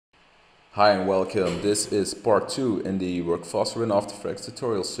Hi and welcome. This is part 2 in the Work Faster in After Effects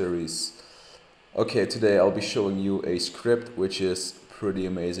tutorial series. Okay, today I'll be showing you a script which is pretty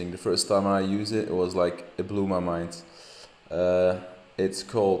amazing. The first time I used it, it was like, it blew my mind. It's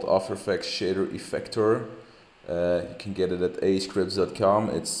called After Effects Shader EFFECTOR. You can get it at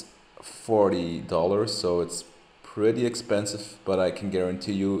ascripts.com. It's $40, so it's pretty expensive, but I can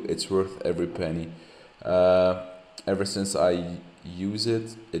guarantee you it's worth every penny. Ever since I use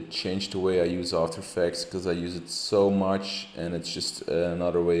it, it changed the way I use After Effects because I use it so much, and it's just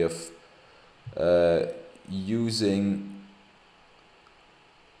another way of using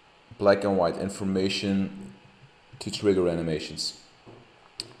black and white information to trigger animations.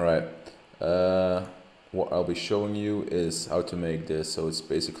 Alright, what I'll be showing you is how to make this. So it's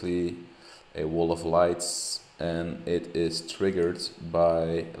basically a wall of lights, and it is triggered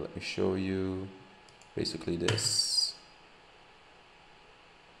by, let me show you, basically this.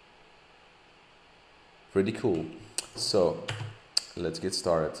 Pretty cool. So let's get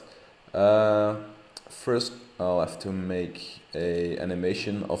started. First I'll have to make a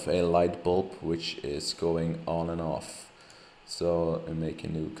animation of a light bulb which is going on and off. So I make a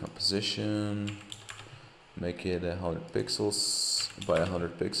new composition, make it 100 pixels by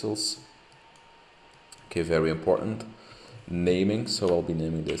 100 pixels. Okay, very important. Naming, so I'll be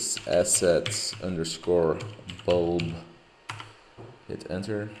naming this asset underscore bulb. Hit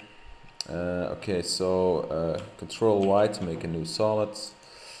enter. Okay, so Control Y to make a new solid,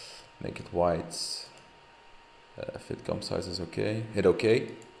 make it white, fit comp size is okay, hit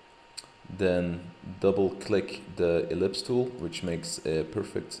OK. Then double click the ellipse tool, which makes a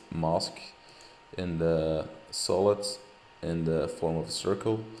perfect mask in the solid in the form of a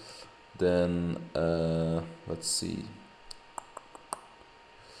circle. Then let's see,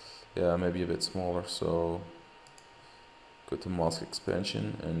 yeah, maybe a bit smaller, so go to mask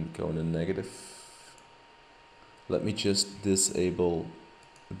expansion and go into negative. Let me just disable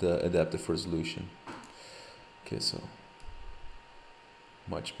the adaptive resolution. Okay, so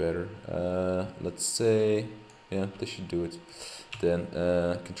much better. Let's say, yeah, this should do it. Then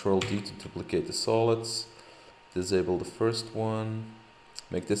Control D to duplicate the solids, disable the first one,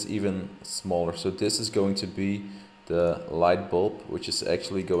 make this even smaller. So this is going to be the light bulb, which is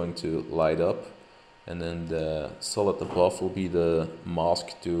actually going to light up. And then the solid above will be the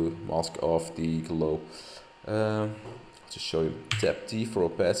mask to mask off the glow. Just show you. Tap T for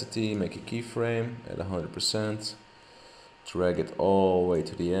opacity, make a keyframe at 100%, drag it all the way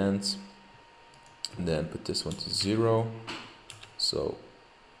to the end, and then put this one to 0, so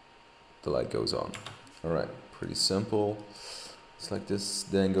the light goes on. Alright, pretty simple. It's like this.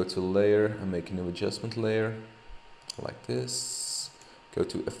 Then go to layer and make a new adjustment layer, like this. Go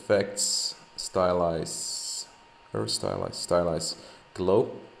to effects, stylize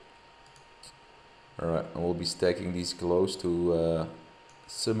glow. Alright, and we'll be stacking these glows to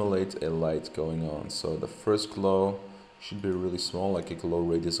simulate a light going on. So the first glow should be really small, like a glow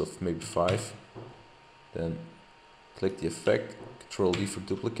radius of maybe 5. Then click the effect, Control D for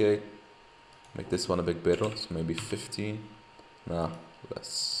duplicate, make this one a bit better, so maybe 15. Nah,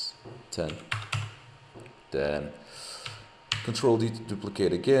 less, 10. Then Control D to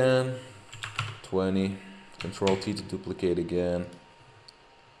duplicate again, 20, Control T to duplicate again,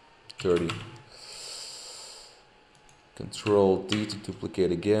 30, Control D to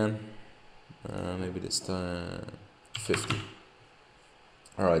duplicate again, maybe this time 50.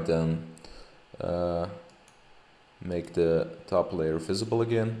 Alright, then make the top layer visible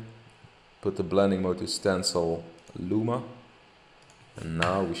again, put the blending mode to stencil Luma, and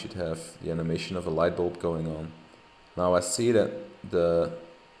now we should have the animation of a light bulb going on. Now I see that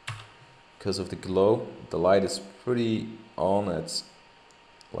because of the glow, the light is pretty on at,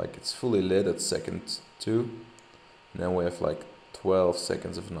 like, it's fully lit at second 2. And then we have like 12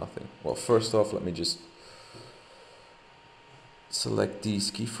 seconds of nothing. Well, first off, let me just select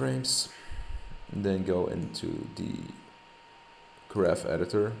these keyframes and then go into the graph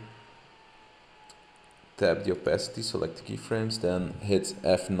editor, tap the opacity, select the keyframes, then hit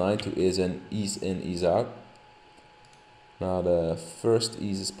F9 to ease in, ease out. Now the first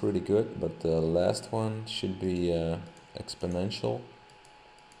ease is pretty good, but the last one should be exponential.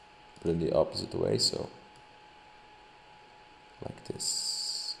 Put it in the opposite way, so like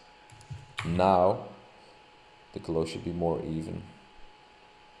this. Now the glow should be more even.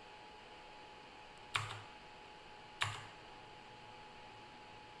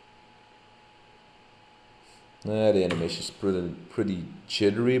 The animation is pretty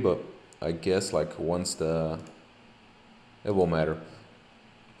jittery, but I guess like once it won't matter.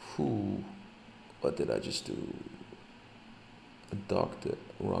 What did I just do? dock the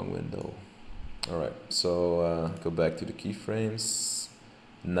wrong window. Alright, so go back to the keyframes.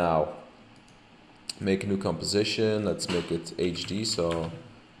 Now, make a new composition. Let's make it HD, so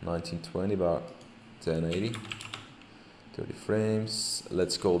 1920 about 1080. 30 frames.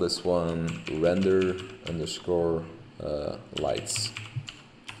 Let's call this one render underscore lights.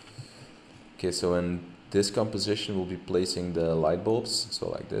 Okay, so in this composition we'll be placing the light bulbs, so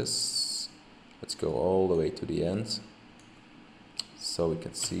like this. Let's go all the way to the end so we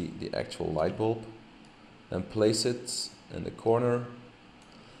can see the actual light bulb. Then place it in the corner.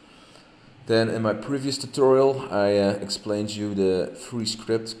 Then in my previous tutorial I explained you the free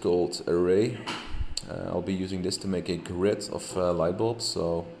script called array. I'll be using this to make a grid of light bulbs,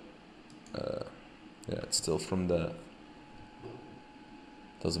 so yeah, it's still from the,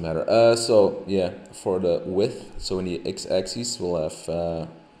 doesn't matter. So yeah, for the width, so in the x-axis we'll have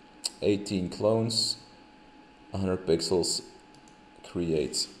 18 clones, 100 pixels,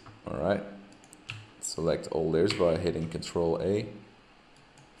 create. Alright, select all layers by hitting Ctrl A,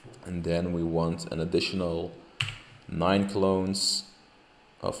 and then we want an additional 9 clones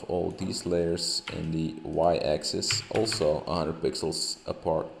of all these layers in the y-axis, also 100 pixels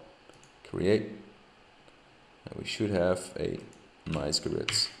apart, create, and we should have a nice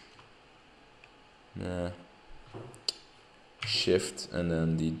grid. Shift and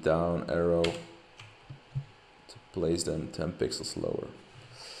then the down arrow to place them 10 pixels lower.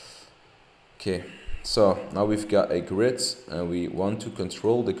 Okay, so now we've got a grid and we want to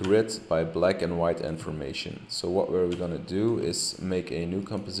control the grid by black and white information. So what we're going to do is make a new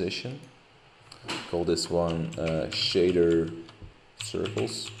composition. Call this one shader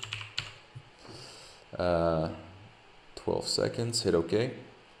circles. 12 seconds, hit OK.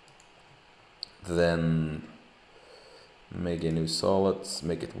 Then make a new solid,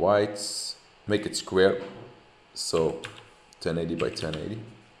 make it white, make it square, so 1080 by 1080.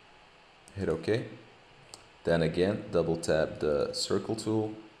 Hit OK. Then again, double tap the circle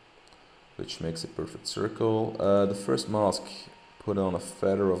tool, which makes a perfect circle. The first mask, put on a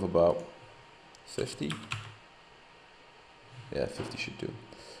feather of about 50. Yeah, 50 should do.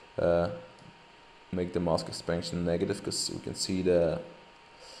 Make the mask expansion negative because we can see the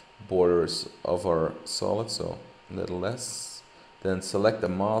borders of our solid, so a little less. Then select the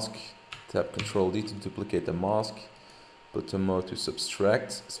mask, tap Ctrl D to duplicate the mask. Put the mode to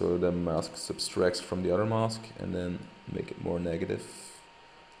subtract, so the mask subtracts from the other mask, and then make it more negative,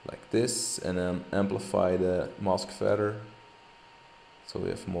 like this, and then amplify the mask feather, so we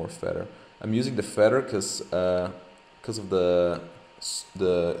have more feather. I'm using the feather because of the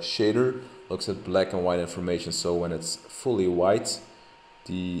shader looks at black and white information, so when it's fully white,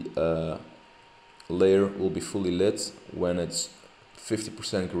 the layer will be fully lit. When it's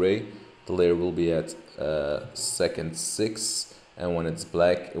 50% gray, the layer will be at second 6, and when it's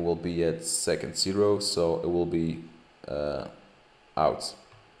black it will be at second 0, so it will be out.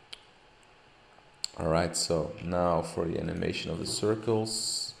 Alright, so now for the animation of the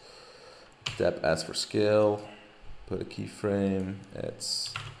circles, tap Ask for Scale, put a keyframe at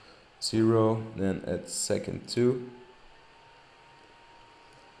 0, then at second 2,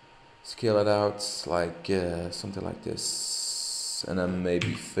 scale it out like something like this, and then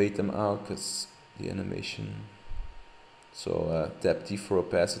maybe fade them out because the animation. So tap T for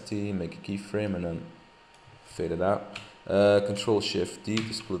opacity, make a keyframe, and then fade it out. Control Shift D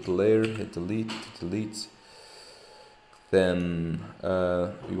to split the layer, hit delete to delete. Then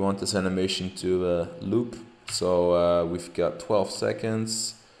we want this animation to loop, so we've got 12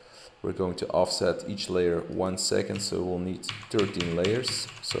 seconds. We're going to offset each layer 1 second, so we'll need 13 layers.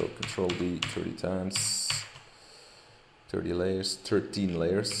 So Control D 30 times, 30 layers, 13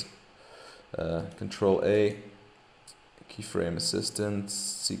 layers. Control A, keyframe assistant,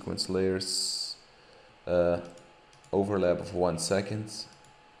 sequence layers, overlap of 1 second.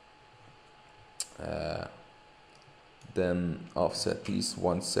 Then offset these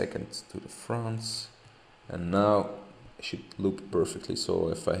 1 second to the front, and now it should loop perfectly. So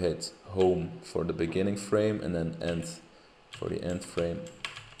if I hit home for the beginning frame and then end for the end frame,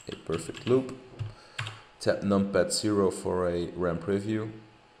 a perfect loop. Tap numpad 0 for a RAM preview.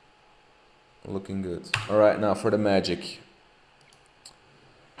 Looking good. Alright, now for the magic.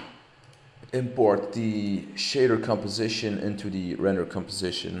 Import the shader composition into the render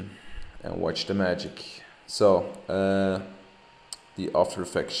composition and watch the magic. So the After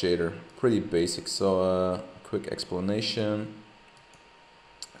Effects shader, pretty basic, so quick explanation.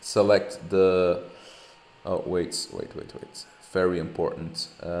 Select the, oh wait, very important.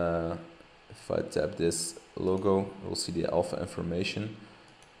 If I tap this logo, we'll see the alpha information.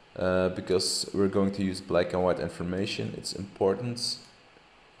 because we're going to use black and white information, it's important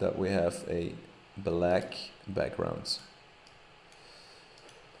that we have a black background.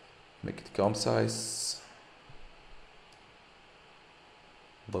 Make it comp size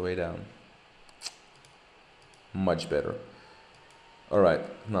all the way down. Much better. Alright,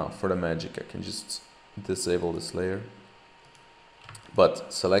 now for the magic, I can just disable this layer.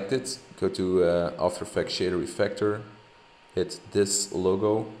 But select it, go to After Effects Shader Effector, hit this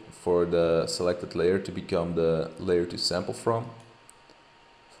logo for the selected layer to become the layer to sample from.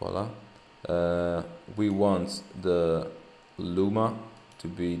 Voila. We want the luma to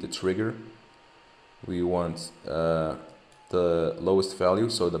be the trigger. We want the lowest value,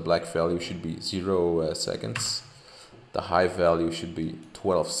 so the black value should be 0 seconds. The high value should be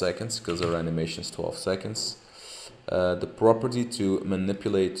 12 seconds because our animation is 12 seconds. The property to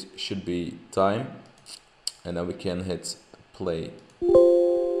manipulate should be time, and then we can hit play.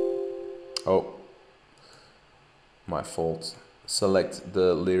 Oh, my fault. Select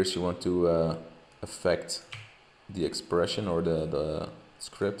the layers you want to affect the expression or the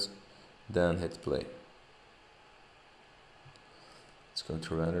script, then hit play. It's going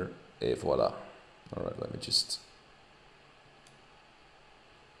to render, et voila. Alright, let me just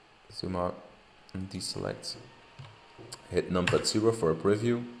zoom out and deselect. Hit numpad 0 for a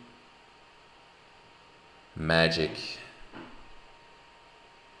preview. Magic.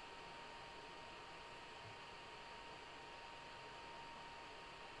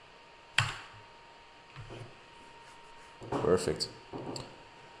 Perfect.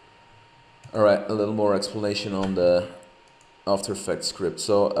 Alright, a little more explanation on the After Effects script.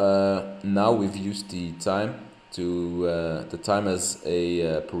 So now we've used the time to the time as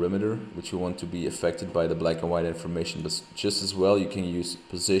a parameter which we want to be affected by the black and white information, but just as well you can use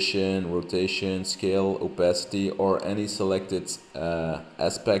position, rotation, scale, opacity, or any selected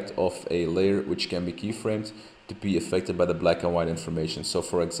aspect of a layer which can be keyframed to be affected by the black and white information. So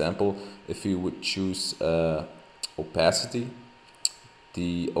for example, if you would choose opacity,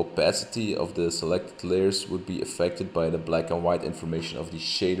 the opacity of the selected layers would be affected by the black and white information of the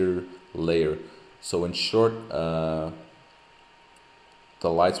shader layer. So in short, the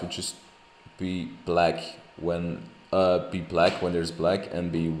lights would just be black when there's black,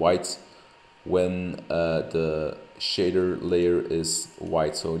 and be white when the shader layer is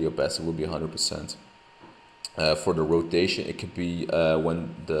white. So the opacity will be 100%. For the rotation, it could be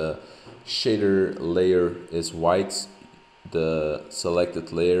when the shader layer is white, the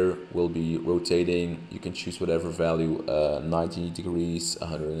selected layer will be rotating. You can choose whatever value, 90 degrees,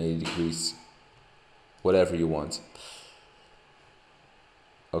 180 degrees, whatever you want.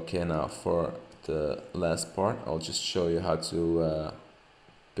 Okay, now for the last part, I'll just show you how to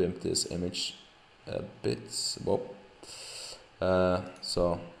pimp this image a bit. So I'm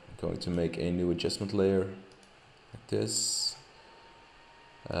going to make a new adjustment layer like this.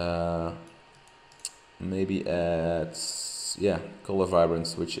 Maybe add Color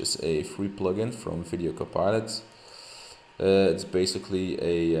Vibrance, which is a free plugin from Video Copilot. It's basically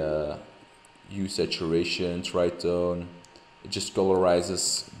a hue saturation, tritone. It just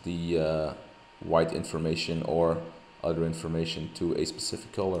colorizes the white information or other information to a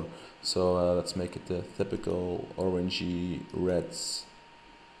specific color. So let's make it the typical orangey red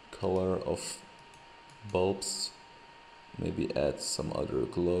color of bulbs. Maybe add some other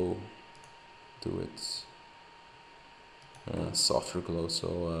glow to it. Softer glow,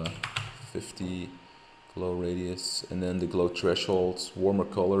 so 50 glow radius, and then the glow threshold, warmer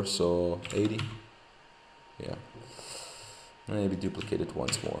color, so 80. Yeah, maybe duplicate it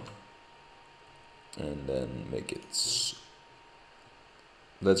once more, and then make it,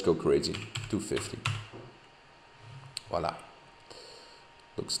 let's go crazy, 250. Voila,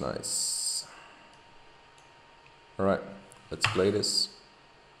 looks nice. Alright, let's play this.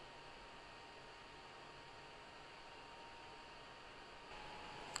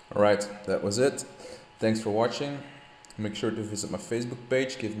 Alright, that was it. Thanks for watching. Make sure to visit my Facebook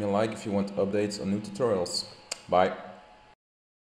page, give me a like if you want updates on new tutorials. Bye.